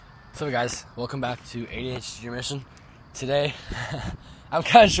What's up, guys? Welcome back to ADHD Mission. Today, I'm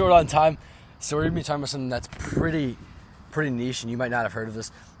kind of short on time, so we're going to be talking about something that's pretty niche, and you might not have heard of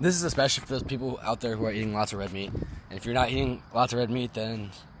this. This is especially for those people out there who are eating lots of red meat. And if you're not eating lots of red meat,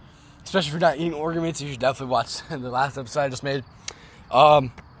 then, especially if you're not eating organ meats, you should definitely watch the last episode I just made.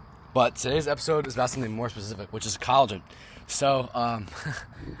 But today's episode is about something more specific, which is collagen. So, I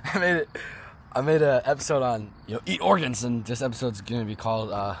made an episode on, eat organs, and this episode's going to be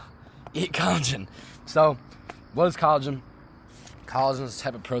called, Eat Collagen. So, what is collagen? Collagen is a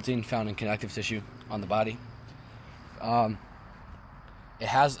type of protein found in connective tissue on the body. It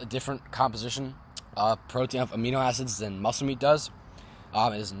has a different composition of protein of amino acids than muscle meat does.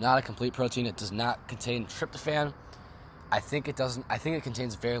 It is not a complete protein. It does not contain tryptophan. I think it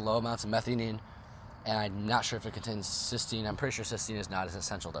contains very low amounts of methionine, and I'm not sure if it contains cysteine. I'm pretty sure cysteine is not as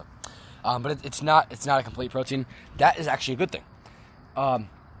essential though. But it's not a complete protein. That is actually a good thing.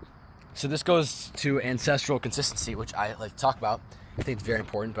 So this goes to ancestral consistency, which I like to talk about. I think it's very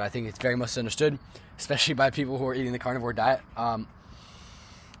important, but I think it's very misunderstood, especially by people who are eating the carnivore diet.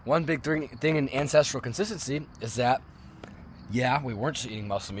 One big thing in ancestral consistency is that, we weren't just eating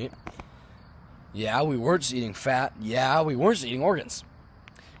muscle meat. We weren't just eating fat. We weren't just eating organs.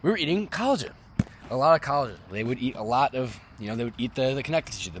 We were eating collagen. A lot of collagen. They would eat a lot of, they would eat the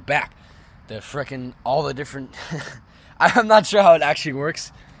connective tissue, the back, all the different... I'm not sure how it actually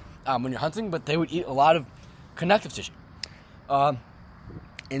works when you're hunting, but they would eat a lot of connective tissue. And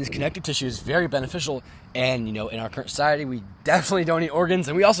this connective tissue is very beneficial, and, in our current society, we definitely don't eat organs,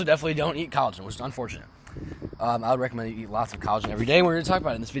 and we also definitely don't eat collagen, which is unfortunate. I would recommend you eat lots of collagen every day, and we're going to talk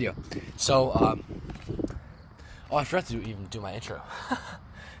about it in this video. So, I forgot to even do my intro.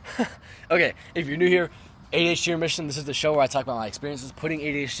 Okay, if you're new here, ADHD Remission, this is the show where I talk about my experiences putting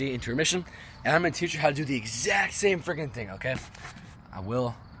ADHD into remission, and I'm going to teach you how to do the exact same freaking thing, okay? I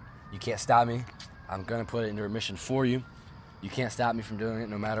will. You can't stop me. I'm going to put it into remission for you. You can't stop me from doing it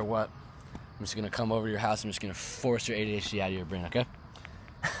no matter what. I'm just going to come over to your house. I'm just going to force your ADHD out of your brain, okay?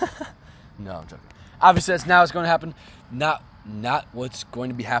 No, I'm joking. Obviously, that's not what's going to happen. Not what's going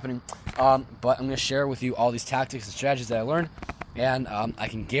to be happening. But I'm going to share with you all these tactics and strategies that I learned. And I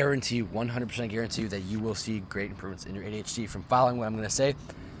can guarantee you, 100% guarantee you, that you will see great improvements in your ADHD from following what I'm going to say,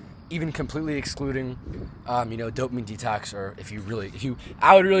 even completely excluding, dopamine detox, or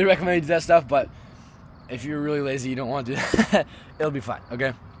I would really recommend you do that stuff, but if you're really lazy, you don't want to do that, it'll be fine,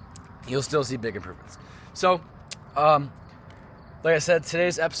 okay? You'll still see big improvements. So, like I said,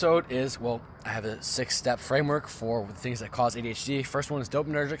 today's episode is, I have a 6-step framework for the things that cause ADHD. First one is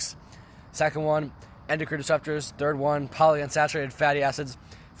dopaminergics. Second one, endocrine disruptors. Third one, polyunsaturated fatty acids.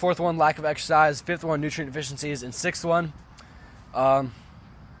 Fourth one, lack of exercise. Fifth one, nutrient deficiencies. And sixth one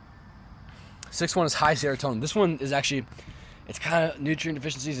is high serotonin. This one is actually, it's kind of nutrient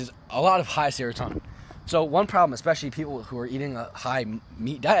deficiencies, is a lot of high serotonin. So one problem, especially people who are eating a high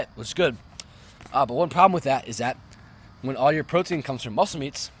meat diet, which is good, but one problem with that is that when all your protein comes from muscle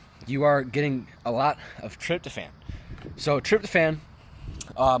meats, you are getting a lot of tryptophan. So tryptophan,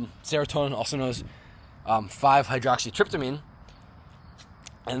 serotonin, also known as 5-hydroxytryptamine,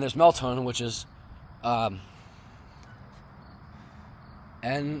 and there's melatonin, which is N-acetyl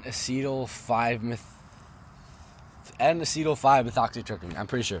 5-methoxytryptamine. I'm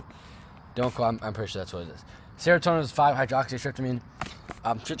pretty sure. I'm pretty sure that's what it is. Serotonin is 5-hydroxytryptamine.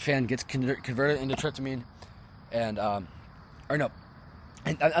 Tryptophan gets converted into tryptamine, and I'm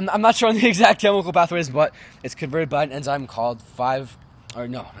not sure on the exact chemical pathways, but it's converted by an enzyme called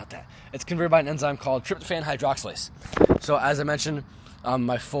It's converted by an enzyme called tryptophan hydroxylase. So as I mentioned,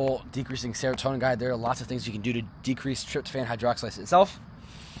 my full decreasing serotonin guide, there are lots of things you can do to decrease tryptophan hydroxylase itself.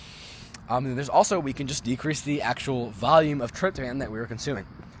 And there's also, we can just decrease the actual volume of tryptophan that we were consuming.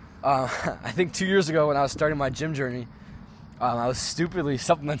 I think 2 years ago when I was starting my gym journey, I was stupidly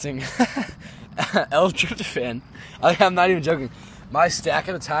supplementing L-tryptophan. I'm not even joking. My stack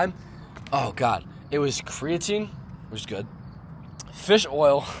at the time, oh god, it was creatine, which is good, fish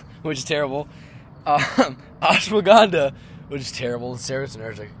oil, which is terrible, ashwagandha, which is terrible,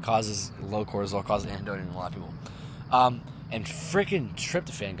 serotonergic, causes low cortisol, causes anhedonia in a lot of people, and freaking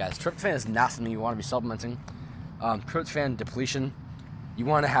tryptophan, guys. Tryptophan is not something you want to be supplementing. Tryptophan depletion, you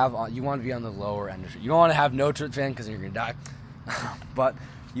want to be on the lower end. You don't want to have no tryptophan because you're going to die, but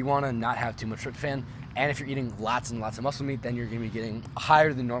you want to not have too much tryptophan. And if you're eating lots and lots of muscle meat, then you're going to be getting a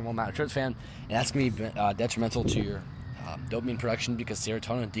higher than normal amount of tryptophan, and that's going to be detrimental to your dopamine production, because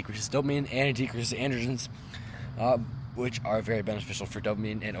serotonin decreases dopamine and it decreases androgens, which are very beneficial for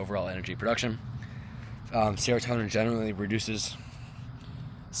dopamine and overall energy production. Serotonin generally reduces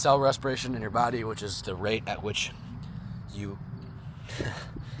cell respiration in your body, which is the rate at which you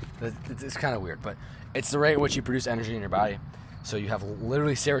It's kind of weird, but it's the rate at which you produce energy in your body. So you have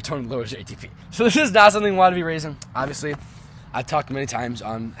literally serotonin lowers your ATP. So this is not something you want to be raising. Obviously, I've talked many times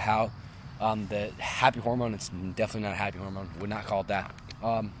on how the happy hormone, it's definitely not a happy hormone. Would not call it that.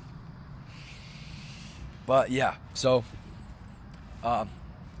 But yeah, so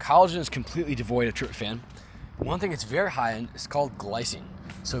collagen is completely devoid of tryptophan. One thing it's very high in is called glycine.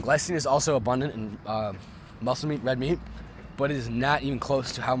 So glycine is also abundant in muscle meat, red meat, but it is not even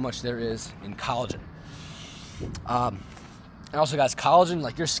close to how much there is in collagen. And also, guys, collagen,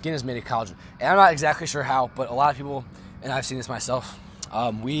 like your skin is made of collagen. And I'm not exactly sure how, but a lot of people, and I've seen this myself,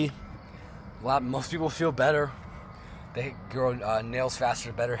 most people feel better. They grow nails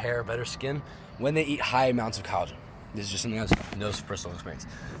faster, better hair, better skin when they eat high amounts of collagen. This is just something I know from personal experience.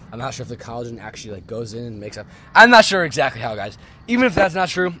 I'm not sure if the collagen actually like goes in and makes up. I'm not sure exactly how, guys. Even if that's not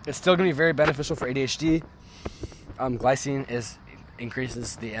true, it's still going to be very beneficial for ADHD. Glycine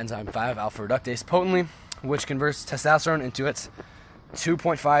increases the enzyme 5-alpha reductase potently, which converts testosterone into its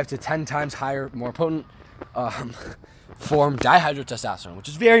 2.5 to 10 times higher, more potent form, dihydrotestosterone, which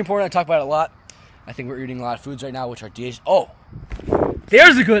is very important. I talk about it a lot. I think we're eating a lot of foods right now, which are DHT. Oh,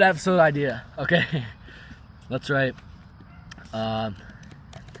 there's a good episode idea. Okay, that's right.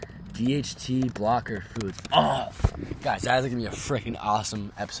 DHT blocker foods. Oh, guys, that is going to be a freaking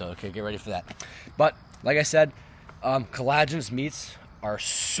awesome episode. Okay, get ready for that. But like I said, collagenous meats are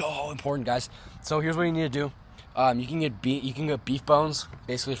so important, guys. So here's what you need to do. You can get beef bones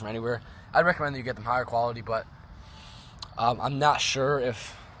basically from anywhere. I'd recommend that you get them higher quality, but I'm not sure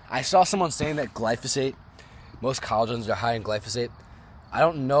if I saw someone saying that glyphosate, most collagens are high in glyphosate. I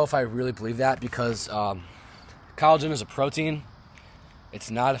don't know if I really believe that because collagen is a protein. It's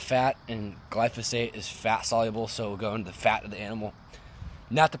not a fat, and glyphosate is fat soluble, so it will go into the fat of the animal,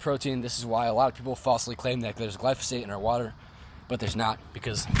 not the protein. This is why a lot of people falsely claim that there's glyphosate in our water, but there's not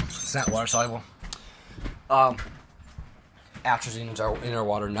because it's not water soluble. Atrazine is in our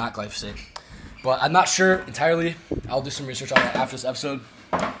water, not glyphosate. But I'm not sure entirely. I'll do some research on that after this episode.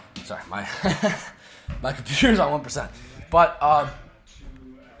 Sorry, my my computer's on 1%. But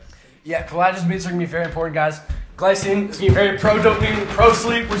yeah, collagenous meats are gonna be very important, guys. Glycine is gonna be very pro-dopamine,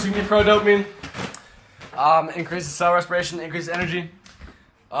 pro-sleep, which is gonna be pro-dopamine. Increases cell respiration, increases energy.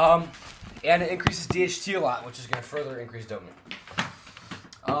 And it increases DHT a lot, which is going to further increase dopamine.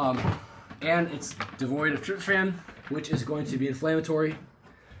 And it's devoid of tryptophan, which is going to be inflammatory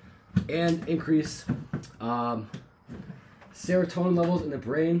and increase serotonin levels in the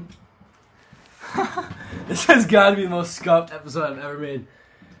brain. This has got to be the most scuffed episode I've ever made.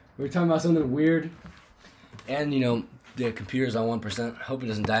 We're talking about something weird. And, the computer's on 1%. Hope it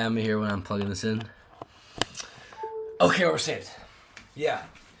doesn't die on me here when I'm plugging this in. Okay, we're saved. Yeah.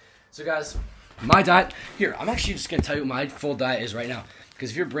 So, guys, my diet... Here, I'm actually just going to tell you what my full diet is right now. Because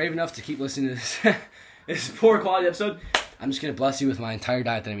if you're brave enough to keep listening to this, this poor quality episode, I'm just going to bless you with my entire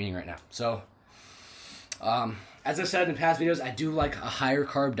diet that I'm eating right now. So, as I've said in past videos, I do like a higher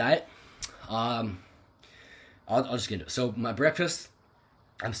carb diet. I'll just get into it. So, my breakfast,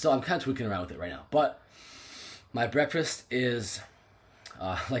 I'm kind of tweaking around with it right now. But my breakfast is,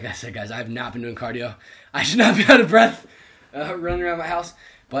 like I said, guys, I have not been doing cardio. I should not be out of breath running around my house.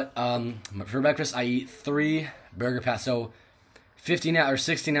 But for breakfast, I eat 3 burger patties. So 16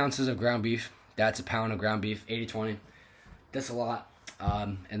 ounces of ground beef. That's a pound of ground beef, 80-20. That's a lot.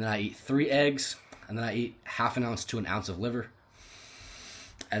 And then I eat 3 eggs. And then I eat half an ounce to an ounce of liver.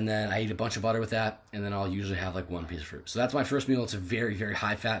 And then I eat a bunch of butter with that. And then I'll usually have like 1 piece of fruit. So that's my first meal. It's a very, very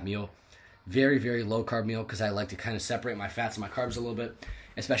high fat meal. Very, very low carb meal because I like to kind of separate my fats and my carbs a little bit.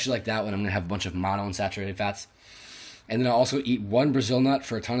 Especially like that when I'm going to have a bunch of monounsaturated fats. And then I'll also eat 1 Brazil nut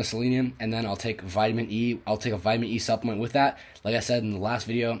for a ton of selenium. And then I'll take vitamin E. I'll take a vitamin E supplement with that. Like I said in the last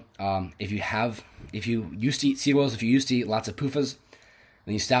video, if you used to eat seed oils, if you used to eat lots of PUFAs,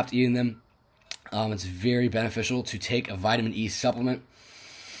 and you stopped eating them, it's very beneficial to take a vitamin E supplement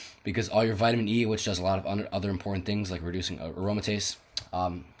because all your vitamin E, which does a lot of other important things like reducing aromatase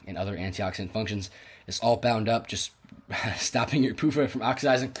and other antioxidant functions, is all bound up, just stopping your PUFA from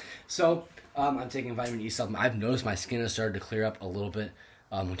oxidizing. So I'm taking a vitamin E supplement. I've noticed my skin has started to clear up a little bit,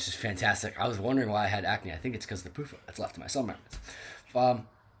 which is fantastic. I was wondering why I had acne. I think it's because of the PUFA that's left in my cell membranes. But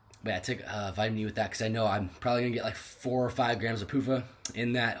yeah, I take vitamin E with that because I know I'm probably going to get like 4 or 5 grams of PUFA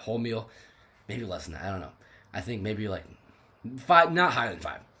in that whole meal. Maybe less than that. I don't know. I think maybe like 5, not higher than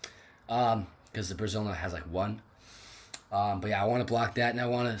 5. Because the Brazil nut has like 1. But yeah, I want to block that and I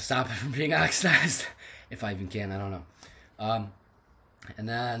want to stop it from being oxidized. If I even can, I don't know. And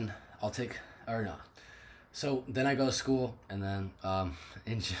then I'll take, or no. So then I go to school and then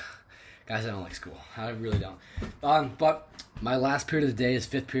Guys, I don't like school. I really don't. But my last period of the day is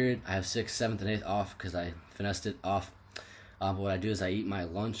 5th period. I have 6th, 7th, and 8th off because I finessed it off. But what I do is I eat my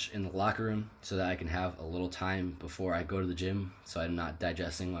lunch in the locker room so that I can have a little time before I go to the gym, so I'm not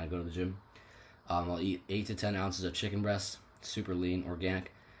digesting when I go to the gym. I'll eat 8 to 10 ounces of chicken breast, super lean,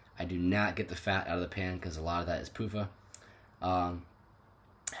 organic. I do not get the fat out of the pan because a lot of that is PUFA.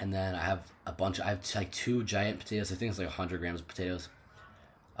 And then I have I have like 2 giant potatoes. I think it's like 100 grams of potatoes.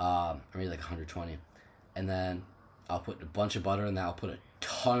 Or maybe like 120. And then I'll put a bunch of butter in that. I'll put a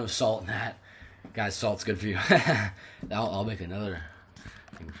ton of salt in that. Guys, salt's good for you. I'll make another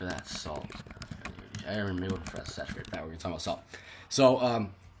thing for that, salt. I remember for that saturated fat. We were talking about salt. So, and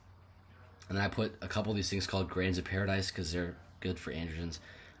then I put a couple of these things called grains of paradise because they're good for androgens.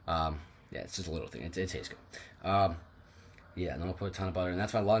 Yeah, it's just a little thing. It tastes good. Yeah, and then I'll put a ton of butter, and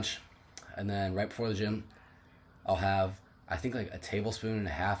that's my lunch. And then right before the gym, I'll have, I think, like a tablespoon and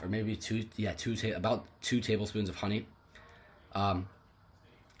a half, or maybe about 2 tablespoons of honey. And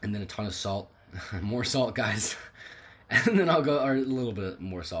then a ton of salt. More salt, guys. And then I'll go, or a little bit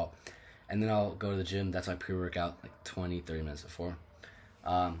more salt. And then I'll go to the gym. That's my pre-workout, like 20, 30 minutes before.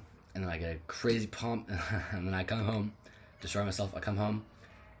 And then I get a crazy pump. And then I come home, destroy myself. I come home.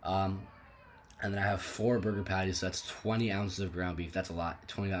 And then I have 4 burger patties. So that's 20 ounces of ground beef. That's a lot.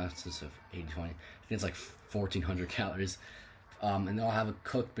 20 ounces of 80-20. I think it's like 1,400 calories. And then I'll have a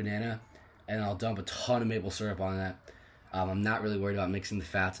cooked banana. And I'll dump a ton of maple syrup on that. I'm not really worried about mixing the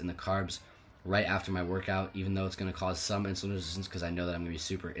fats and the carbs right after my workout, even though it's going to cause some insulin resistance because I know that I'm going to be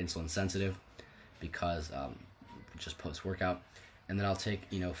super insulin sensitive because just post-workout. And then I'll take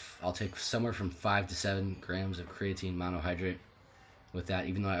somewhere from 5 to 7 grams of creatine monohydrate with that,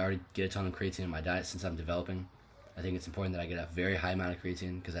 even though I already get a ton of creatine in my diet since I'm developing. I think it's important that I get a very high amount of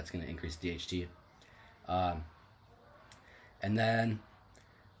creatine because that's going to increase DHT. And then,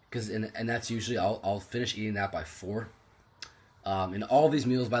 and that's usually, I'll finish eating that by 4. In all these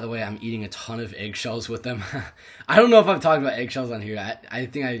meals, by the way, I'm eating a ton of eggshells with them. I don't know if I've talked about eggshells on here. I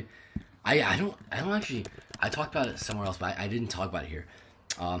think I don't actually, I talked about it somewhere else, but I didn't talk about it here.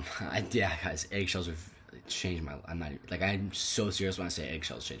 Yeah, guys, eggshells have changed my life. I'm so serious when I say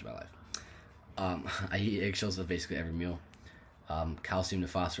eggshells changed my life. I eat eggshells with basically every meal. Calcium to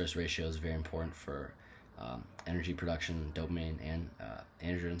phosphorus ratio is very important for energy production, dopamine, and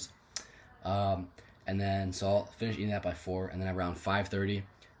androgens. And then, so I'll finish eating that by 4, and then around 5:30,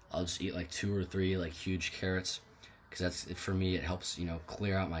 I'll just eat like 2 or 3 like huge carrots, because that's, for me, it helps,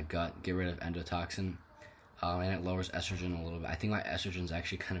 clear out my gut, get rid of endotoxin, and it lowers estrogen a little bit. I think my estrogen's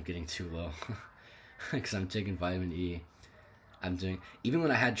actually kind of getting too low, because I'm taking vitamin E. Even when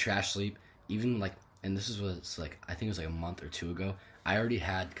I had trash sleep, even like, and this was like, I think it was like a month or 2 ago, I already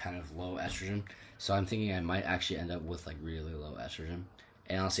had kind of low estrogen, so I'm thinking I might actually end up with like really low estrogen.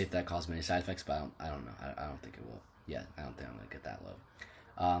 And I'll see if that causes many side effects, but I don't know. I don't think it will. Yeah, I don't think I'm going to get that low.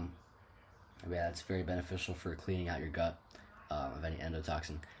 But yeah, it's very beneficial for cleaning out your gut of any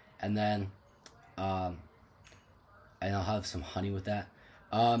endotoxin. And then, and I'll have some honey with that.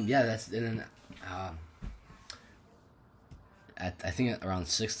 Yeah, and then, I think at around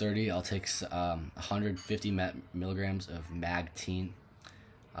 6:30, I'll take 150 milligrams of Magteen,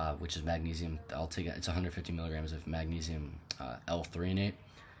 which is magnesium. It's 150 milligrams of magnesium L-threonate,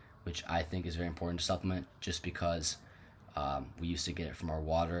 which I think is very important to supplement just because we used to get it from our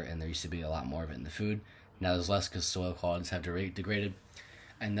water and there used to be a lot more of it in the food. Now there's less because soil qualities have degraded.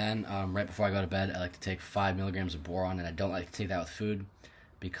 And then right before I go to bed, I like to take 5 milligrams of boron, and I don't like to take that with food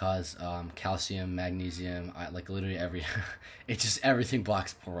because calcium, magnesium, like literally everything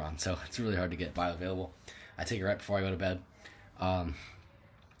blocks boron, so it's really hard to get bioavailable. I take it right before I go to bed.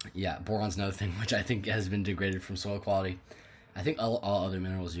 Yeah, boron's another thing which I think has been degraded from soil quality. I think all other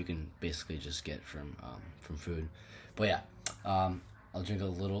minerals you can basically just get from food. But yeah, I'll drink a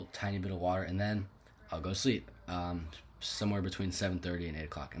little tiny bit of water, and then I'll go to sleep somewhere between 7:30 and 8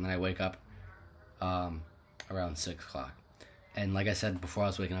 o'clock. And then I wake up around 6 o'clock. And like I said before, I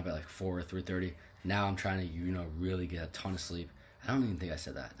was waking up at like 4 or 3:30. Now I'm trying to, really get a ton of sleep. I don't even think I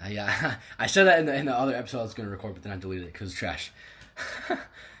said that. Yeah, I said that in the other episode I was going to record, but then I deleted it because it's trash.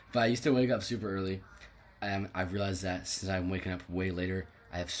 But I used to wake up super early. I've realized that since I'm waking up way later,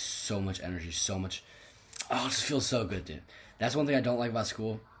 I have so much energy, it just feels so good, dude. That's one thing I don't like about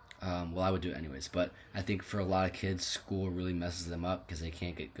school. Well, I would do it anyways, but I think for a lot of kids, school really messes them up because they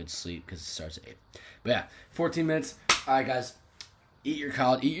can't get good sleep because it starts at 8. But yeah, 14 minutes. All right, guys, eat your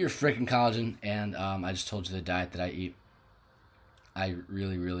freaking collagen. And I just told you the diet that I eat. I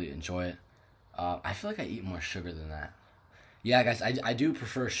really, really enjoy it. I feel like I eat more sugar than that. Yeah, guys, I do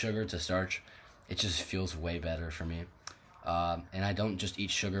prefer sugar to starch. It just feels way better for me. and I don't just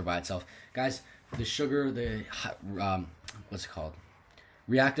eat sugar by itself. Guys, the sugar, what's it called?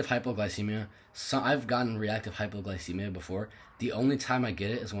 Reactive hypoglycemia. So I've gotten reactive hypoglycemia before. The only time I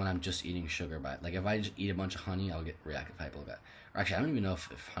get it is when I'm just eating sugar by it. Like if I just eat a bunch of honey, I'll get reactive hypoglycemia. Or actually, I don't even know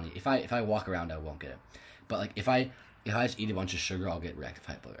if honey. If I walk around, I won't get it. But like if I just eat a bunch of sugar, I'll get reactive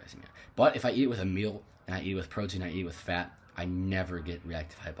hypoglycemia. But if I eat it with a meal and I eat it with protein, I eat it with fat, I never get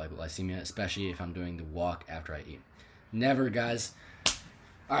reactive hypoglycemia, especially if I'm doing the walk after I eat. Never, guys.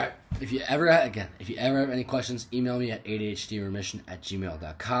 All right. If you ever have any questions, email me at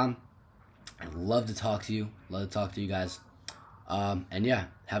adhdremission@gmail.com. I'd love to talk to you. Love to talk to you guys. And yeah,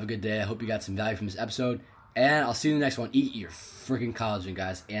 have a good day. I hope you got some value from this episode. And I'll see you in the next one. Eat your freaking collagen,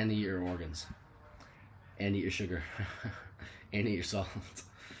 guys, and eat your organs. And eat your sugar. And eat your salt.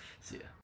 See ya.